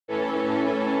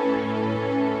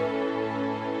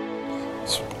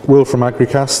Will from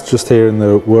Agricast, just here in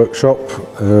the workshop.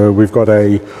 We've got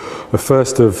a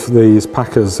first of these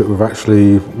packers that we've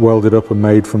actually welded up and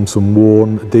made from some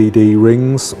worn DD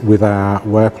rings with our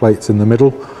wear plates in the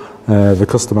middle. The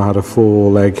customer had a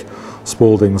 4-leg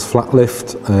Spalding's flat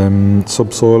lift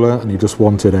subsoiler, and he just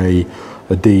wanted a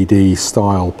DD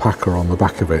style packer on the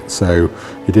back of it. So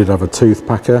he did have a tooth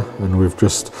packer, and we've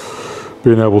just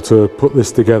been able to put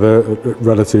this together at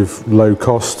relative low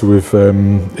cost. We've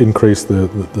increased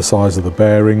the size of the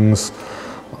bearings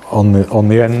on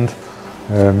the end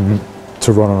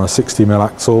to run on a 60mm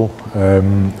axle.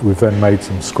 We've then made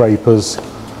some scrapers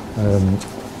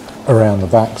around the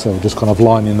back, so we're just kind of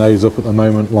lining those up at the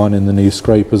moment, lining the new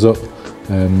scrapers up.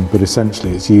 But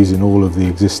essentially it's using all of the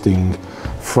existing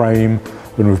frame,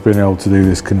 and we've been able to do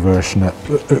this conversion at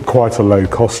quite a low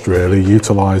cost really,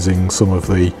 utilising some of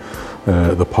the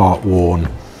part worn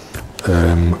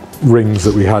rings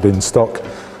that we had in stock,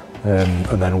 and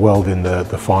then welding the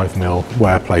 5mm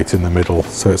wear plate in the middle.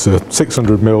 So it's a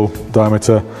 600mm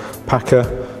diameter packer,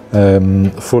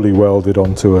 fully welded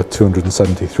onto a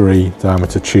 273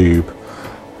 diameter tube,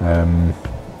 and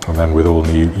then with all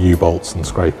new U-bolts and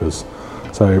scrapers.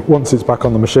 So once it's back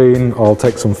on the machine, I'll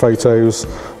take some photos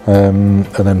and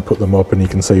then put them up, and you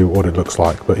can see what it looks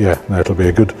like. But yeah, no, it'll be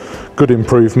a good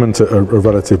improvement at a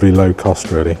relatively low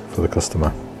cost really for the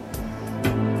customer.